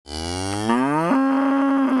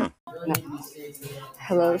No.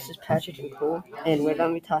 Hello, this is Patrick and Cole, and we're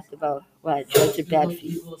going to be talking about why drugs are bad for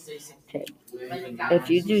you. Okay. If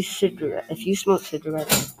you smoke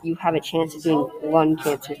cigarettes, you have a chance of getting lung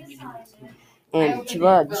cancer. And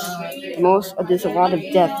drugs, there's a lot of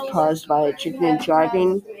death caused by drinking and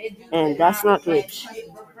driving, and that's not good.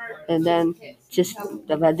 And then just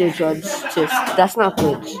the other drugs, that's not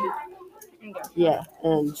good. Yeah,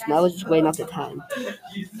 and now we're just waiting up the time.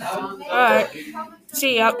 Alright.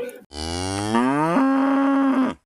 See ya.